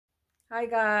Hi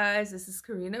guys, this is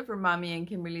Karina from Mommy and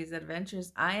Kimberly's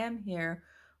Adventures. I am here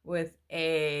with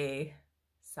a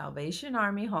Salvation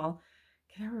Army haul.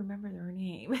 Can I remember their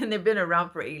name? And they've been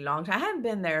around for a long time. I haven't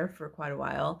been there for quite a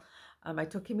while. I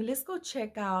told Kimmy, let's go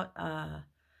check out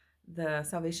the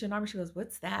Salvation Army. She goes,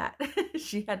 what's that?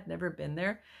 She had never been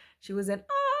there. She was in,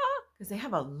 because they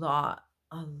have a lot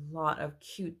of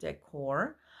cute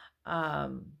decor.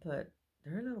 But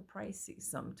they're a little pricey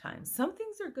sometimes. Some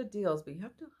things are good deals, but you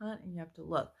have to hunt and you have to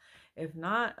look. If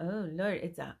not, oh Lord,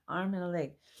 it's an arm and a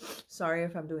leg. Sorry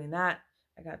if I'm doing that.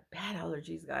 I got bad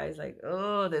allergies, guys. Like,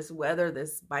 oh, this weather,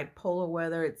 this bipolar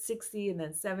weather. It's 60 and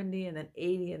then 70 and then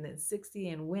 80 and then 60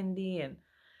 and windy and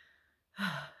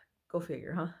go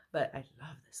figure, huh? But I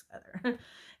love this weather.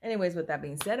 Anyways, with that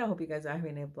being said, I hope you guys are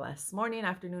having a blessed morning,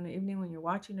 afternoon, or evening when you're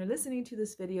watching or listening to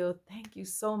this video. Thank you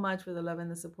so much for the love and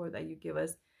the support that you give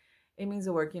us. It means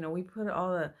the work. We put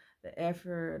all the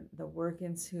effort, the work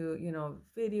into,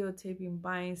 videotaping,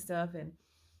 buying stuff and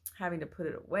having to put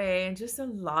it away and just a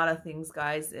lot of things,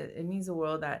 guys. It means the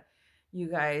world that you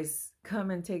guys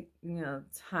come and take,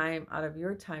 time out of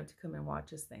your time to come and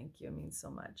watch us. Thank you. It means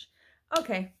so much.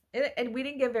 Okay. And we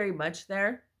didn't get very much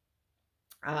there.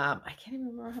 I can't even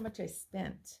remember how much I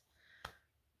spent.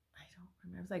 I don't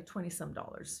remember. It was like $20-some.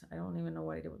 I don't even know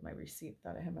what I did with my receipt.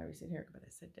 Thought I had my receipt here, but I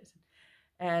said it.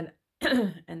 And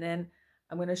and then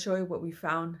I'm going to show you what we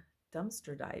found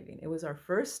dumpster diving. It was our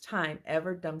first time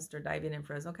ever dumpster diving in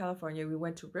Fresno, California. We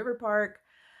went to River Park.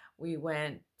 We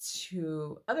went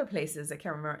to other places. I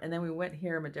can't remember. And then we went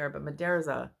here in Madera, but Madera's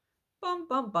a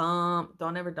bum.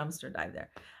 Don't ever dumpster dive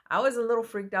there. I was a little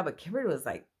freaked out, but Kimberly was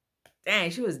like, dang,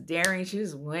 she was daring. She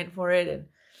just went for it. And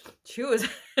she was,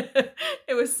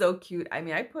 it was so cute. I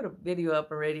mean, I put a video up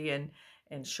already and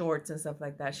shorts and stuff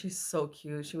like that. She's so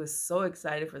cute. She was so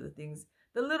excited for the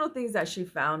little things that she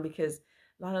found, because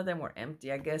a lot of them were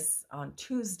empty. I guess on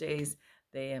Tuesdays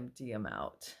they empty them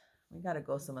out. We got to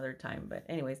go some other time. But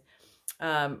anyways,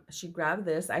 she grabbed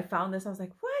this. I found this. I was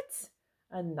like, what?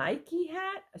 A Nike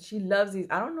hat? She loves these.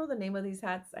 I don't know the name of these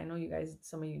hats. I know you guys,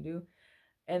 some of you do.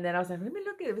 And then I was like, let me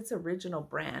look at if it's original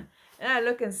brand. And I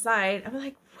look inside. I'm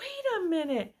like, wait a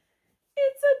minute.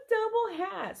 It's a double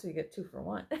hat. So you get 2 for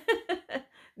 1.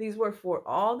 These were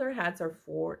all their hats are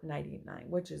 $4.99,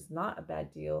 which is not a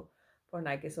bad deal for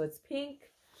Nike. So it's pink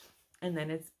and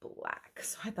then it's black.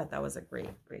 So I thought that was a great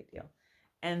deal.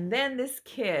 And then this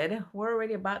kid, we're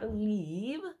already about to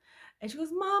leave. And she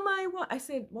goes, Mama, I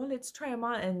said, well, let's try them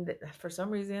on. And for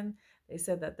some reason, they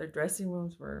said that their dressing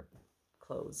rooms were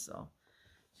closed. So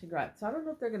she grabbed. So I don't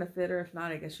know if they're going to fit her. If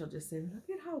not, I guess she'll just say, look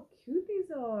at how cute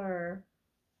these are.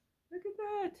 Look at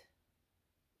that.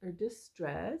 They're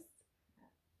distressed.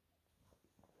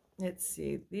 Let's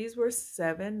see. These were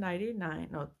 $7.99.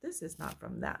 No, this is not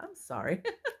from that. I'm sorry.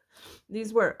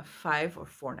 These were $5 or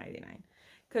 $4.99.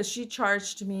 Because she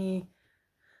charged me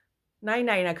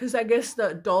 $9.99. Because I guess the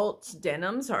adults'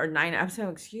 denims are $9. I said,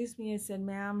 excuse me. I said,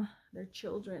 ma'am, they're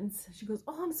children's. She goes,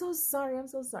 oh, I'm so sorry. I'm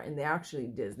so sorry. And they're actually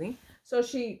Disney. So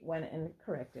she went and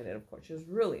corrected it. Of course, she was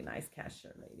really nice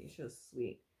cashier lady. She was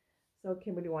sweet. So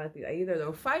Kimberly wanted these. Either they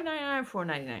were $5.99 or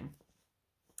 $4.99.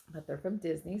 But they're from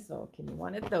Disney, so Kimmy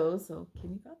wanted those, so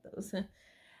Kimmy got those.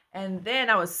 And then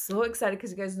I was so excited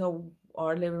because you guys know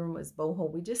our living room is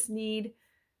boho. We just need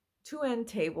 2 end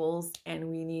tables and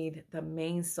we need the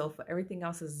main sofa. Everything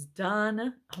else is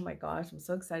done. Oh my gosh, I'm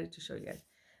so excited to show you guys.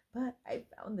 But I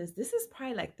found this. This is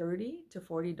probably like $30 to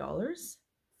 $40.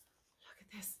 Look at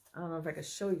this. I don't know if I can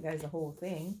show you guys the whole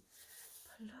thing,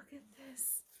 but look at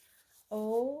this.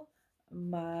 Oh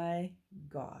my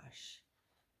gosh.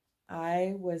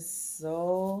 I was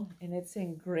so, and it's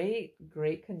in great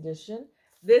condition.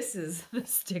 This is the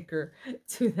sticker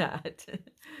to that.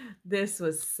 This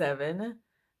was $7.99.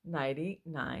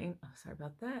 Oh, sorry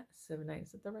about that. $7.99.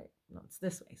 Is that the right? No, it's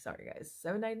this way. Sorry, guys.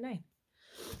 $7.99.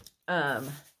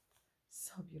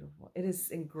 So beautiful. It is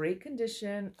in great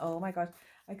condition. Oh my gosh,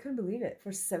 I couldn't believe it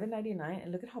for $7.99.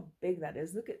 And look at how big that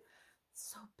is. Look at,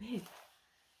 it's so big.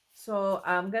 So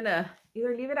I'm gonna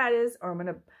either leave it as is, or I'm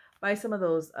gonna buy some of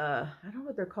those, I don't know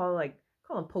what they're called, like,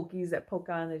 call them pokies that poke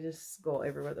on. They just go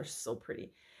everywhere. They're so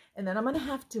pretty. And then I'm going to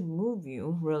have to move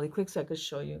you really quick so I could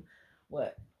show you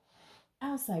what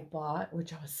else I bought,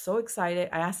 which I was so excited.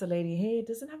 I asked the lady, hey, it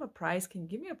doesn't have a price. Can you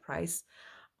give me a price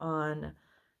on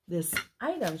this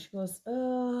item? She goes,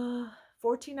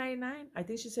 $14.99. I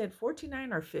think she said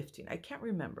 $14.99 or $15. I can't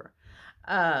remember.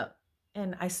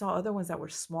 And I saw other ones that were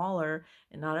smaller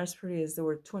and not as pretty as they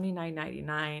were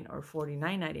 $29.99 or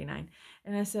 $49.99.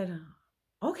 And I said,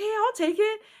 okay, I'll take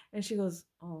it. And she goes,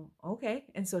 oh, okay.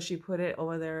 And so she put it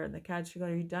over there in the couch. She goes,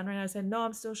 are you done right now? I said, no,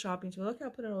 I'm still shopping. She goes, okay,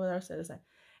 I'll put it over there. I set it aside.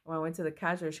 When I went to the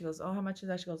cashier, she goes, "Oh, how much is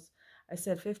that?" She goes, I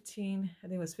said 15, I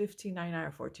think it was 15.99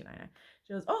 or 14.99.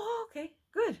 She goes, "Oh, okay,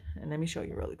 good." And let me show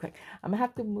you really quick. I'm gonna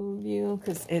have to move you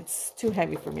because it's too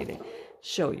heavy for me to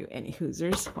show you any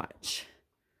Hoosers. Watch.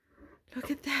 Look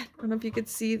at that. I don't know if you could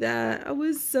see that. I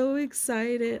was so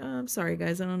excited. I'm sorry,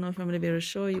 guys. I don't know if I'm going to be able to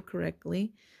show you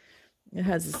correctly. It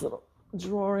has this little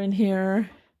drawer in here.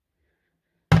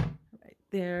 Right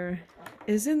there.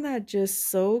 Isn't that just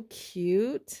so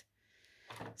cute?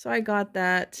 So I got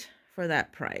that for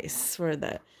that price.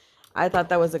 I thought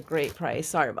that was a great price.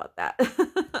 Sorry about that.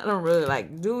 I don't really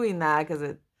like doing that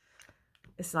because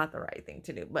it's not the right thing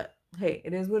to do. But hey,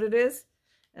 it is what it is.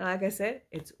 And like I said,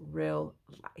 it's real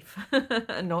life.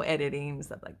 No editing and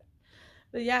stuff like that.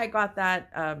 But yeah, I got that.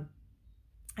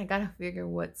 I got to figure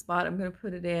what spot I'm going to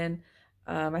put it in.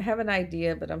 I have an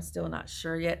idea, but I'm still not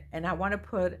sure yet. And I want to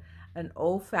put an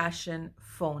old-fashioned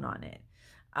phone on it.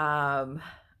 I'm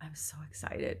so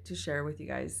excited to share with you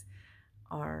guys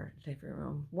our living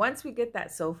room. Once we get that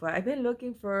sofa, I've been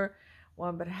looking for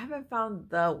one, but I haven't found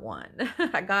the one.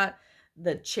 I got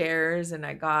the chairs and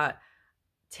I got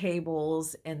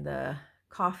tables and the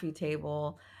coffee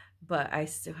table, but I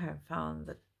still haven't found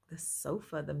the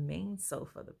sofa, the main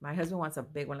sofa. My husband wants a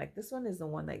big one. Like this one is the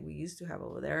one that we used to have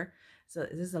over there. So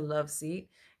this is a love seat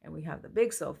and we have the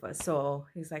big sofa. So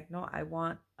he's like, "No, I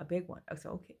want a big one." I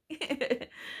said, "Okay."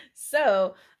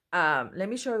 So let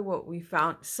me show you what we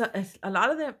found. So a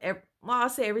lot of them, well, I'll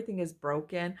say everything is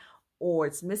broken or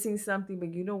it's missing something,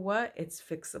 but you know what? It's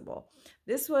fixable.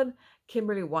 This one,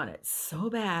 Kimberly wanted so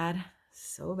bad.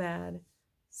 So bad,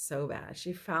 so bad.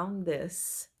 She found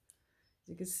this,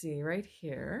 you can see right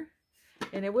here,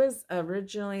 and it was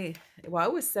originally, well,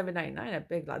 it was $7.99 at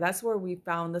Big Lots. That's where we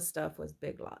found the stuff, was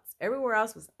Big Lots. Everywhere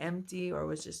else was empty or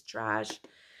was just trash.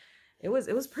 It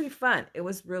was pretty fun. It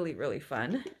was really, really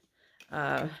fun.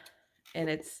 And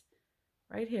it's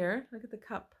right here. Look at the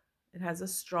cup. It has a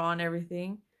straw and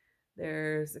everything.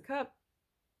 There's the cup,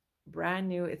 brand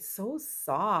new. It's so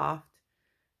soft.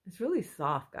 It's really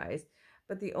soft, guys.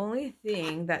 But the only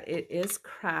thing that it is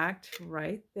cracked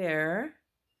right there.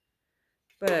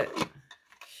 But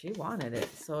she wanted it.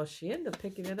 So she ended up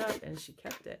picking it up and she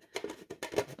kept it.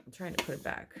 I'm trying to put it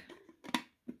back.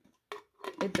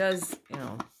 It does,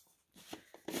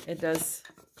 it does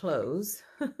close.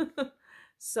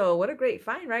 So what a great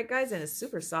find, right, guys? And it's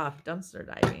super soft. Dumpster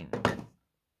diving.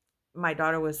 My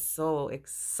daughter was so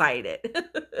excited.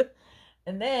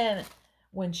 And then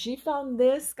when she found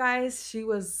this, guys, she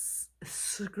was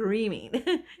screaming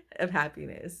of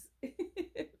happiness.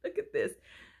 Look at this.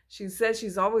 She says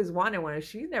she's always wanted one.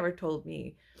 She never told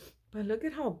me. But look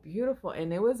at how beautiful.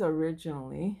 And it was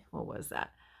originally, what was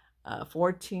that?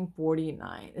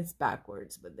 $14.49. It's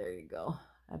backwards, but there you go.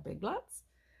 At Big Lots.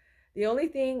 The only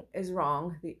thing is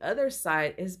wrong. The other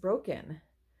side is broken.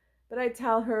 But I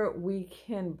tell her we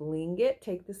can bling it.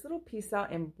 Take this little piece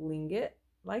out and bling it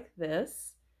like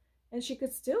this. And she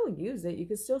could still use it. You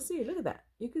could still see. Look at that.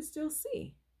 You could still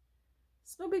see.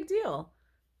 It's no big deal.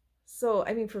 So,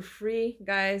 I mean, for free,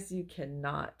 guys, you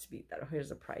cannot beat that. Oh,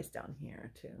 here's a price down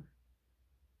here, too.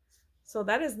 So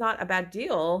that is not a bad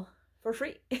deal for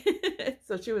free.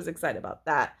 So she was excited about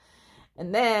that.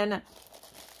 And then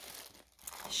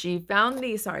she found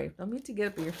these. Sorry, don't mean to get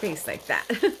up in your face like that.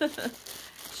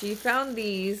 She found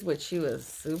these, which she was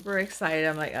super excited.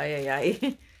 I'm like, ay, ay,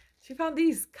 ay. She found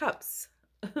these cups.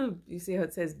 You see how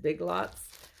it says Big Lots?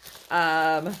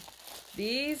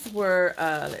 These were,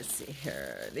 let's see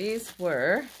here. These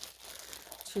were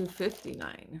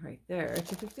 $2.59 right there.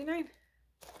 $2.59.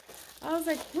 I was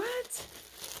like, what?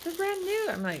 They're brand new.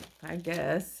 I'm like, I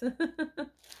guess.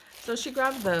 So she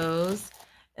grabbed those.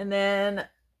 And then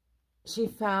she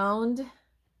found,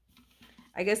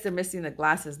 I guess they're missing the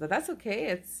glasses, but that's okay.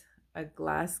 It's a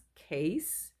glass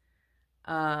case.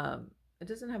 It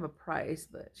doesn't have a price,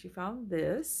 but she found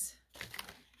this.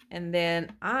 And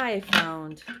then I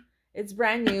found, it's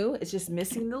brand new. It's just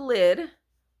missing the lid.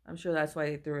 I'm sure that's why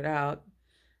they threw it out.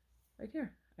 Right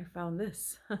here, I found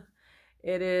this.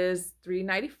 It is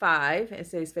 $3.95. It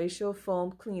says facial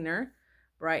foam cleaner,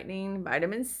 brightening,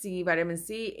 vitamin C,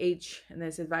 H, and then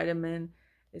it says vitamin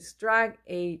extract,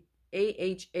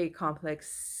 AHA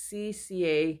complex,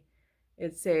 CCA.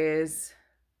 It says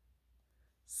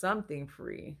something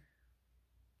free.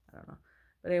 I don't know.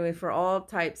 But anyway, for all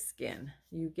types skin,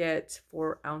 you get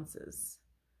 4 ounces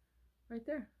right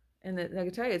there. And I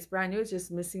can tell you, it's brand new. It's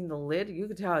just missing the lid. You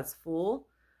can tell it's full.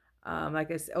 Like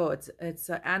I said, oh, it's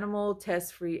animal,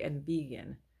 test-free, and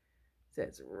vegan. So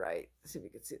it's right. Let's see if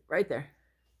you can see it right there.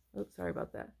 Oops, sorry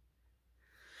about that.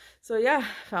 So yeah,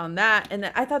 found that. And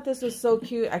I thought this was so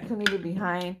cute. I couldn't leave it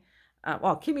behind.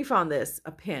 Well, Kimmy found this,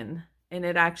 a pin, and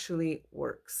it actually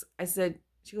works. I said,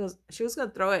 she was going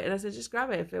to throw it. And I said, just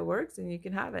grab it. If it works, then you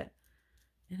can have it.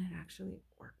 And it actually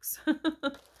works.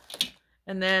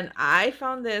 And then I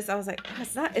found this. I was like,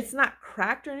 oh, it's not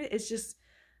cracked or anything. It's just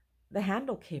the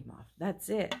handle came off. That's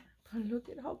it. But look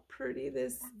at how pretty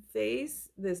this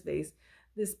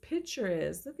picture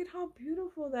is. Look at how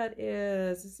beautiful that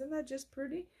is. Isn't that just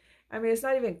pretty? I mean, it's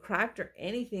not even cracked or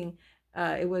anything.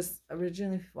 It was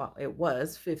originally, well, it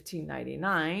was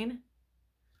 $15.99.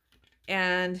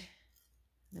 And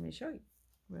let me show you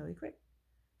really quick.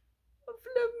 A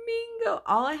flamingo.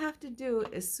 All I have to do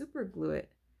is super glue it.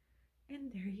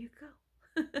 And there you go.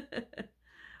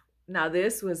 Now,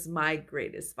 this was my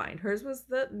greatest find. Hers was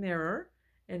the mirror,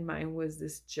 and mine was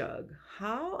this jug.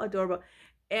 How adorable.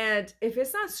 And if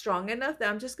it's not strong enough, then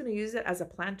I'm just going to use it as a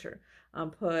planter.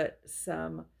 Put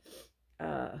some,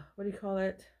 what do you call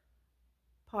it?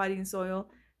 Potting soil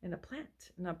in a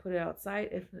plant. And I'll put it outside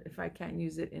if I can't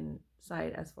use it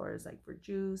inside as far as like for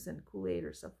juice and Kool-Aid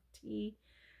or stuff, tea.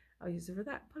 I'll use it for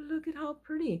that. But look at how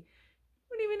pretty. You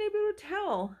wouldn't even able to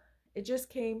tell. It just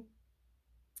came.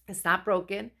 It's not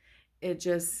broken. It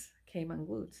just came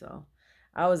unglued. So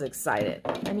I was excited.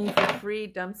 I mean, for free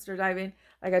dumpster diving,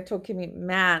 like I told Kimmy,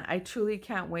 man, I truly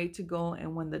can't wait to go.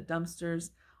 And when the dumpsters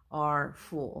are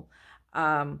full,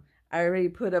 I already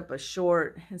put up a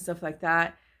short and stuff like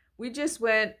that. We just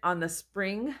went on the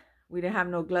spring. We didn't have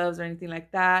no gloves or anything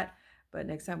like that. But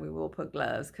next time we will put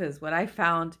gloves, because what I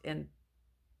found in,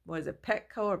 was it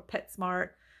Petco or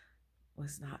PetSmart,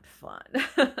 was not fun.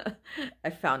 I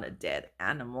found a dead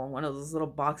animal, one of those little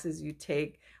boxes you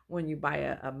take when you buy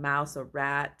a mouse, a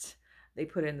rat. They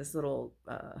put in this little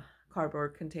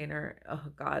cardboard container. Oh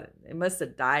God, it must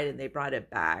have died and they brought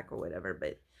it back or whatever.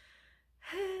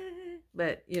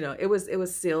 But you know, it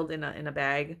was sealed in a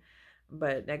bag.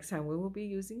 But next time we will be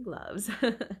using gloves.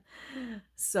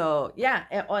 So yeah,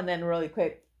 and then really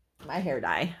quick, my hair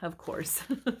dye, of course,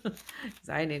 because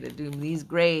I need to do these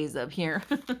grays up here.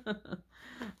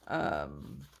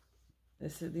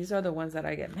 These are the ones that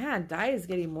I get. Man, dye is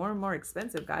getting more and more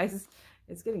expensive, guys.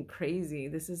 It's getting crazy.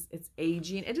 It's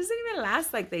aging. It doesn't even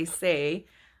last like they say,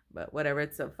 but whatever.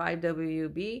 It's a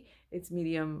 5WB. It's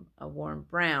medium warm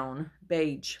brown,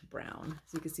 beige brown.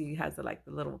 So you can see it has the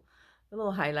little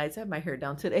highlights. I have my hair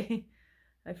down today.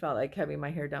 I felt like having my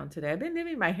hair down today. I've been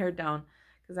leaving my hair down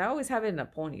because I always have it in a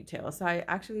ponytail. So I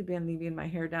actually been leaving my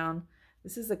hair down.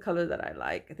 This is the color that I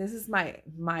like. This is my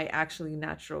actually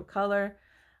natural color.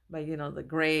 But you know, the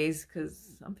grays,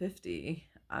 because I'm 50.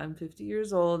 I'm 50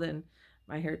 years old and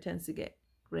my hair tends to get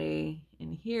gray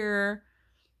in here.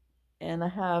 And I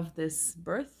have this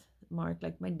birthmark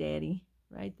like my daddy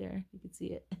right there. You can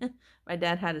see it. My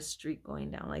dad had a streak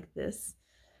going down like this.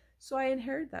 So I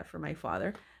inherited that from my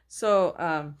father. So,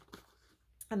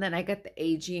 and then I got the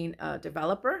aging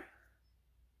developer.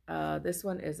 This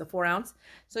one is a 4 ounce.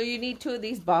 So you need 2 of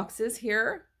these boxes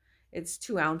here. It's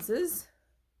 2 ounces.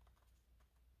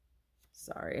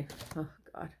 Sorry. Oh,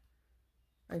 God.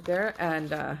 Right there.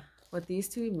 And with these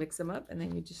 2, you mix them up and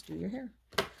then you just do your hair.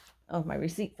 Oh, my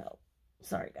receipt fell.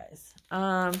 Sorry, guys.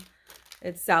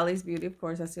 It's Sally's Beauty, of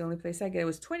course. That's the only place I get. It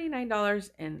was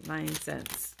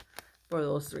 $29.09 for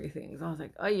those 3 things. I was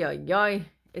like, ay, ay, ay.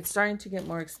 It's starting to get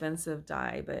more expensive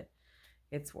dye, but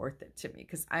it's worth it to me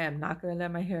because I am not going to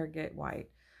let my hair get white.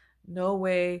 No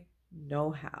way,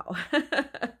 no how.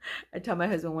 I tell my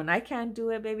husband, when I can't do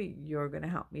it, baby, you're going to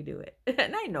help me do it.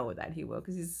 And I know that he will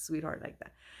because he's a sweetheart like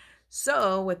that.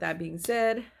 So with that being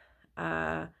said,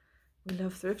 we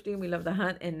love thrifting. We love the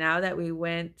hunt. And now that we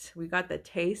got the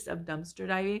taste of dumpster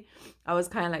diving. I was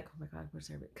kind of like, oh my God, where's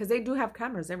everybody? Because they do have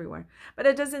cameras everywhere. But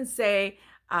it doesn't say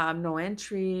no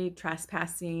entry,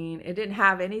 trespassing. It didn't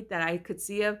have any that I could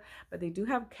see of. But they do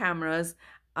have cameras.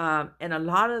 And a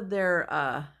lot of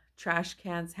their trash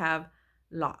cans have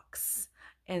locks.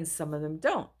 And some of them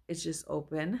don't. It's just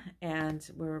open. And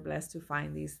we were blessed to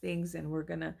find these things. And we're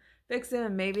going to fix them.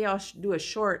 And maybe I'll do a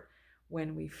short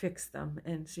when we fix them,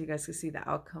 and so you guys can see the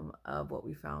outcome of what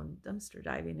we found dumpster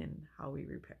diving and how we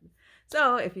repaired.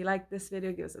 So if you like this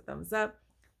video, give us a thumbs up.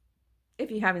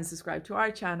 If you haven't subscribed to our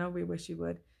channel, we wish you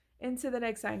would. Until the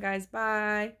next time, guys,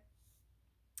 bye.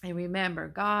 And remember,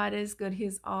 God is good.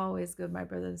 He's always good, my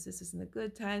brothers and sisters, in the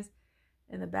good times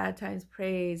and the bad times.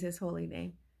 Praise his holy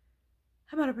name.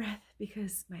 I'm out of breath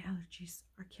because my allergies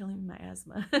are killing my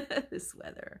asthma. This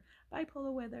weather,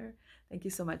 bipolar weather. Thank you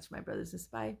so much, my brothers and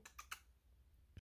sisters. Bye.